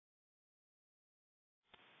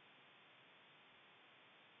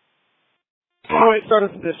Alright, start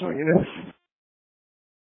us additional units.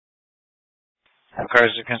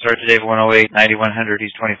 Cars can start to David 108, 9100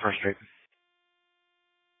 East 21st Street.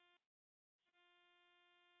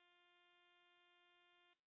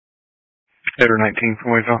 Header 19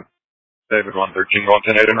 from Waysville. David 113, going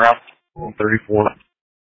 10-8 and route. 134.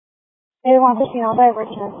 David 115, all day,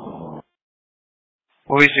 Richmond.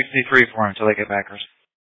 We'll be 63 for him until they get backers.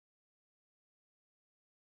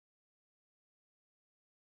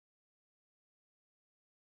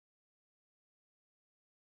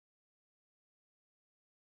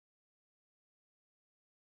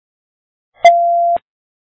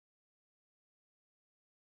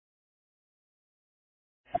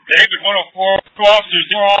 David 104, 2 officers,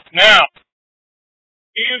 0 off now.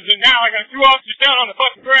 He is it now. I got 2 officers down on the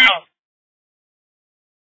fucking ground.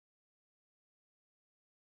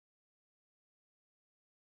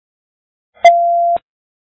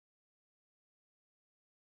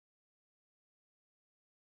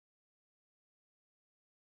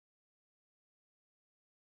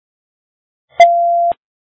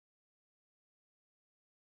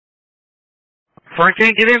 Frank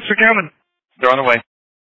can't get in, so coming. They're on the way.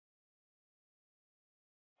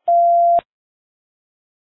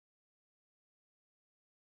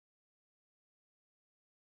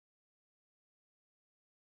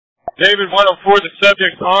 David 104, the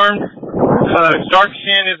subject's armed. Dark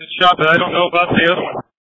Shan isn't shot, but I don't know about the other one.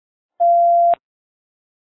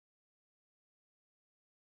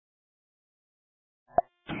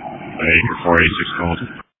 Acre 486 called.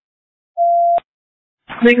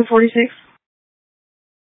 Acre 46.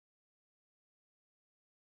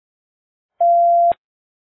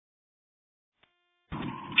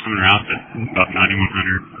 Coming around at about 9100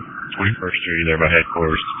 21st Street there by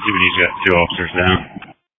headquarters. He's got 2 officers down.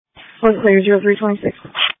 One clear, 0326.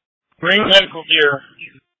 Bring medical gear.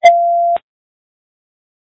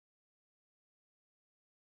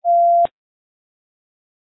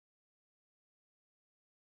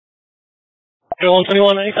 Go on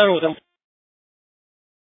 21, any time with him.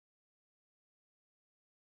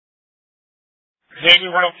 David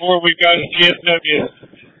 104, we've got a GSW.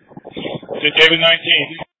 To David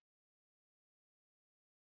 19.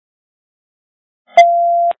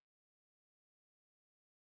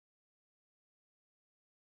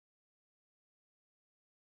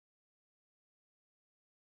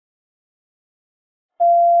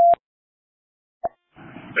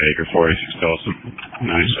 Acre 46 Dawson.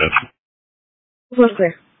 97. One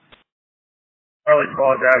clear. Charlie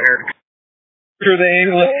squad's out here. Through the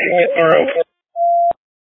ambulance are open.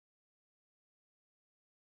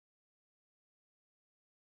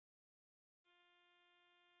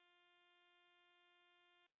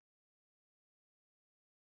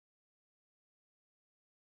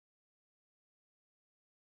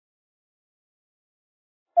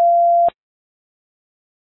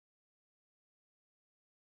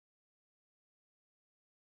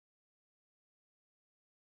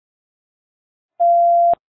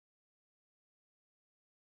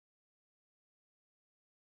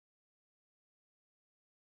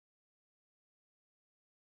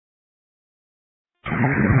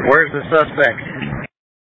 Where's the suspect?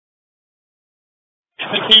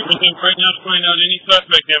 The keeper's in right now to find out any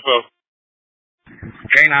suspect info.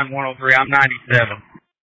 K9 103, I'm 97.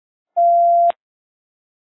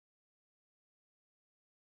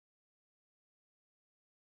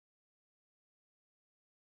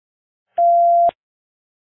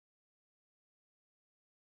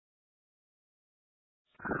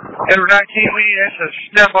 Header 19, we need to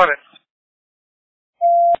step on it.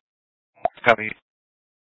 Copy.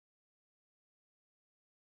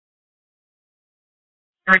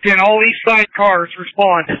 Again, all east side cars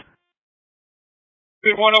respond.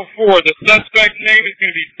 David 104, the suspect's name is going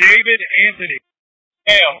to be David Anthony.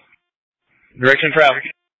 Hale. Direction travel.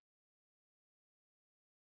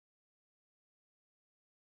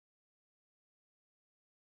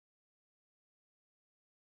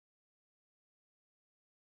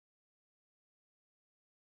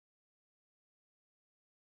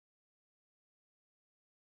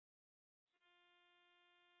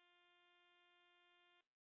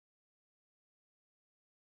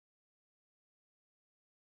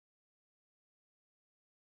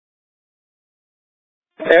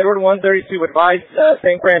 Edward 132, advise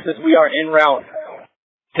St. Francis we are en route.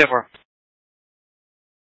 Tipper.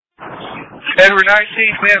 Edward 19,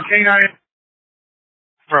 we have K9.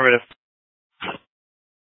 Affirmative.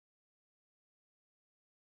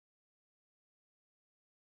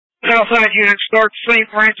 Southside unit, start St.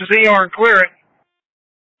 Francis ER and clear it.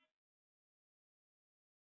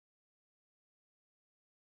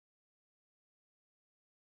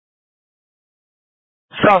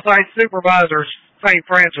 Southside Supervisors, St.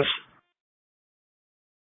 Francis.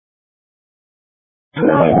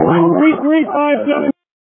 3357.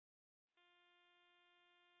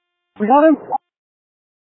 We got him?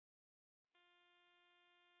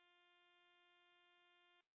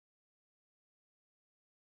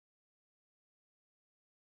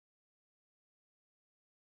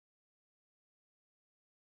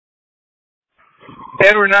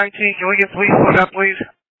 Edward 19, can we get police put up, please?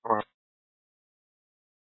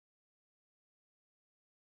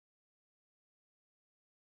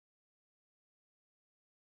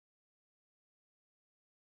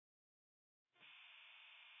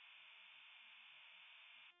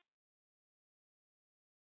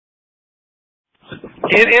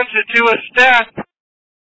 Get into to a stat.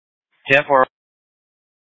 10-4.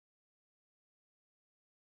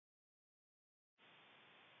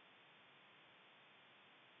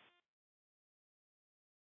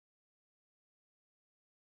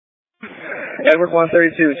 Edward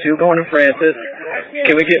 132, 2 going to Francis.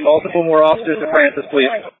 Can we get multiple more officers to Francis, please?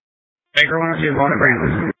 Baker 102, going to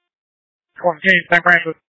Francis. 14, St.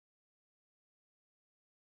 Francis.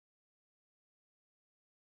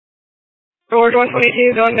 George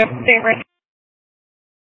 122, going to St. Francis.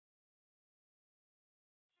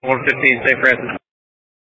 115, St. Francis.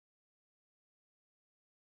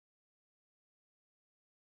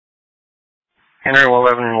 Henry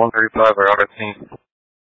 111 and 135 are out at scene.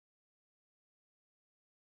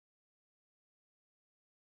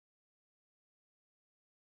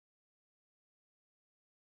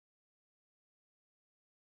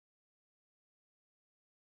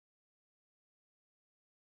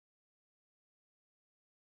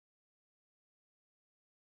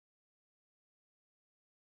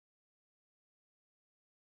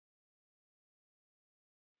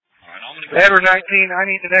 Edward 19, I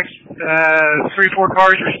need the next 3-4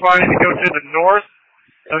 cars responding to go to the north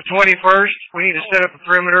of 21st. We need to set up a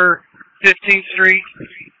perimeter 15th Street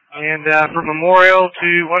and from Memorial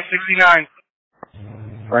to 169.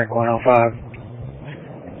 Frank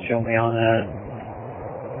 105. Show me on that.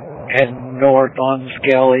 Head north on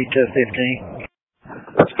Skelly to 15.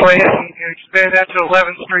 Let's go ahead and expand that to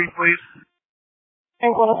 11th Street, please.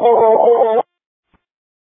 Frank 107.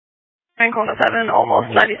 Frank 107,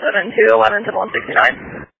 almost 97 to 11 to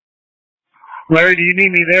 169. Larry, do you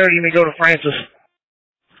need me there or do you need me to go to Francis?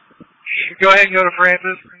 Go ahead and go to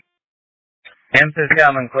Francis. Memphis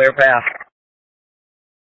coming, clear path.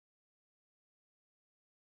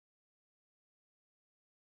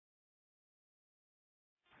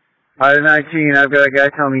 Out of 19, I've got a guy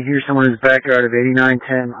telling me here's someone in his backyard of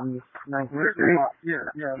 8910 East 19th Street.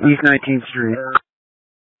 East 19th Street.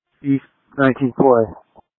 East 19th Place.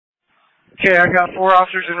 Okay, I got 4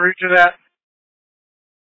 officers en route to that.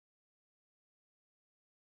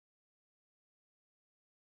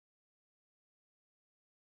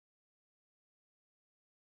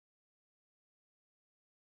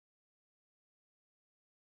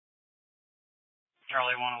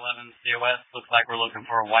 Charlie 111 COS, looks like we're looking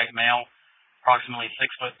for a white male, approximately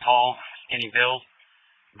 6 foot tall, skinny build,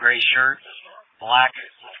 gray shirt, black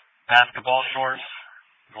basketball shorts,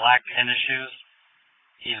 black tennis shoes.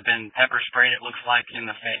 He's been pepper sprayed, it looks like, in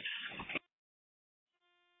the face.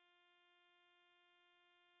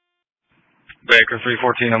 Baker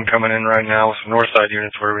 314, I'm coming in right now with some north side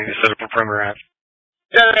units where we need to set up a perimeter at.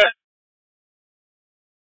 Yeah.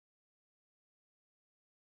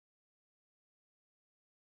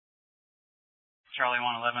 Charlie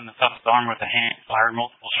 111, the suspect armed with a hand fired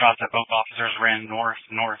multiple shots at both officers, ran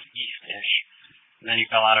northeast-ish. Then he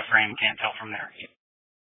fell out of frame, can't tell from there.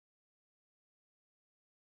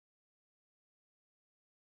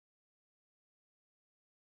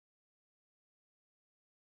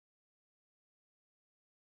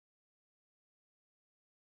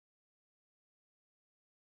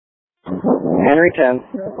 Henry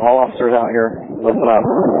 10, all officers out here, listen up.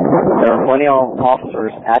 There are plenty of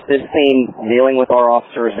officers at this scene dealing with our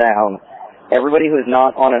officers down. Everybody who is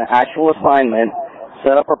not on an actual assignment,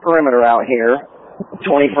 set up a perimeter out here.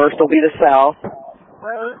 21st will be the south.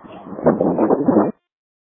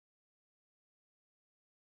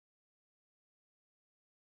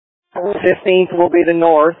 15th will be the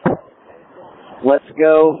north. Let's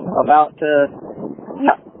go about to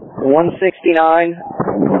 169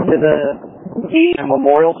 to the east and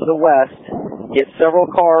Memorial to the west. Get several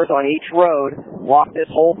cars on each road. Lock this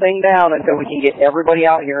whole thing down until we can get everybody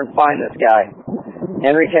out here and find this guy.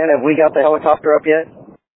 Henry 10, have we got the helicopter up yet?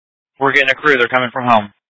 We're getting a crew. They're coming from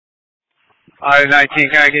home. 19,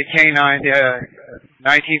 can I get K9 to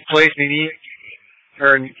 19th Place,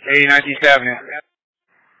 or 89th East Avenue?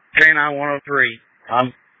 K9 103.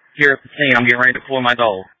 Here at the scene, I'm getting ready to deploy my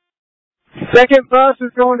dog. Second bus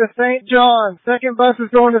is going to St. John. Second bus is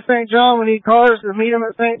going to St. John. We need cars to meet them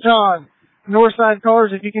at St. John. Northside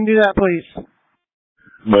cars, if you can do that, please.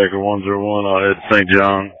 Baker 101, I'll head to St.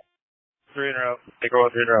 John. 3 in a row. Baker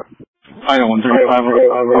 1, 3 in a row. I got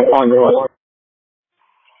 135.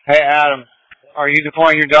 Hey, Adam, are you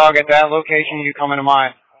deploying your dog at that location? You coming to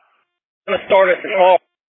mine? I'm going to start at the call.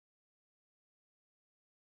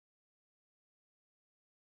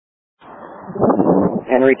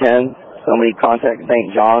 Henry 10, somebody contact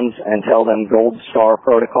St. John's and tell them Gold Star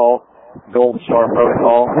Protocol. Gold Star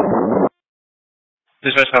Protocol.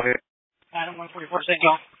 Dispatch copy. Adam 144, St.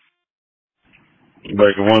 John.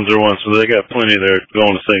 Baker 101, so they got plenty there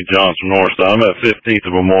going to St. John's from Northside. I'm at 15th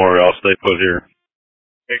of Memorial. I'll stay put here.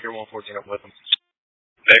 Baker 114 up with them.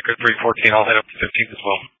 Baker 314, I'll head up to 15th as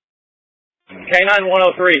well. K9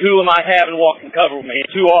 103, who am I having walking cover with me?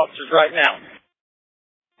 2 officers right now.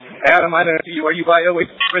 Adam, I don't see you. Are you by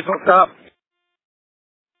Oasis original stop?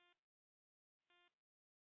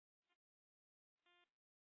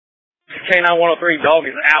 K9 103, dog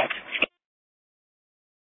is out.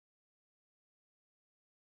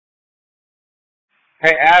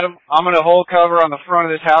 Hey, Adam, I'm going to hold cover on the front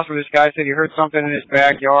of this house where this guy said he heard something in his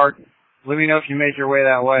backyard. Let me know if you make your way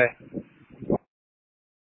that way.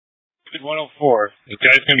 104. This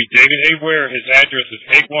guy's going to be David A. Ware. His address is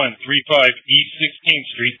 8135 East 16th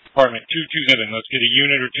Street, apartment 227. Let's get a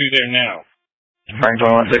unit or two there now. Frank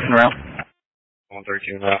 216 in route.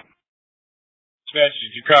 132 in route. Dispatch,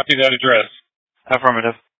 did you copy that address?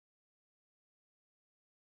 Affirmative.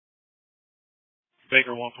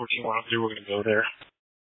 Baker 114, 103, we're going to go there.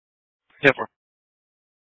 Yep.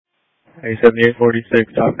 Hey,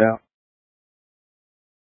 7846, topped out.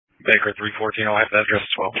 Baker 314, I'll have that address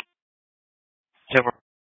as well. Yep.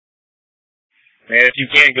 Man, if you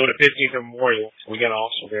can't go to 15th of Memorial, we got an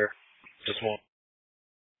officer there. Just one.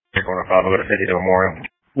 Baker 105, I'll go to 50th of Memorial.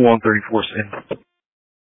 134 in.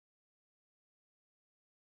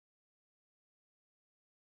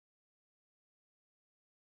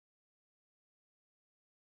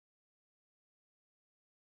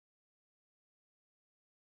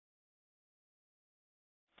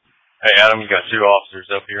 Hey, Adam, you got 2 officers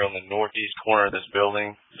up here on the northeast corner of this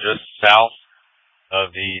building, just south of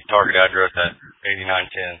the target address at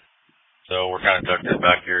 8910. So we're kind of tucked in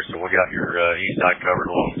back here, so we got your east side covered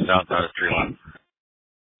along the south side of the tree line.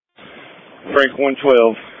 Frank 112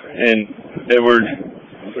 and Edward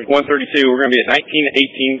 132. We're going to be at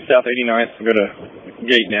 1918 South 89th. We're going to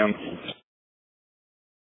gate down.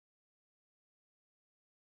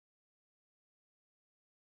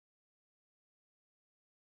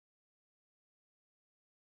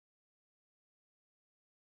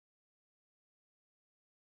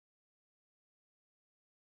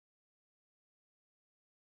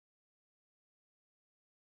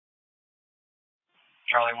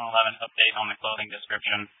 Charlie 111 update on the clothing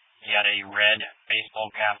description. He had a red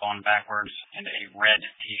baseball cap on backwards and a red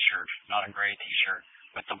t-shirt, not a gray t-shirt,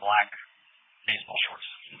 with the black baseball shorts.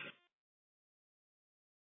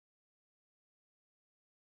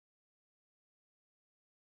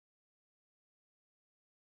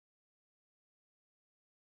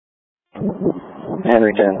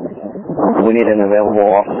 Henry 10. We need an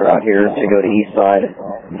available officer out here to go to East Side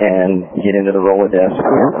and get into the Rolodex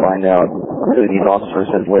and find out who these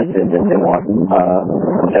officers have listed that they want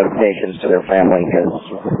notifications to their family, because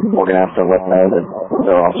we're going to have to let them know that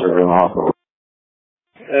their officers are in the hospital.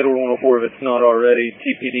 Edward 104, if it's not already,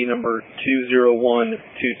 TPD number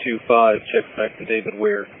 201225, check back to David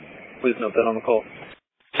Ware. Please note that on the call.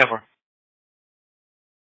 10-4.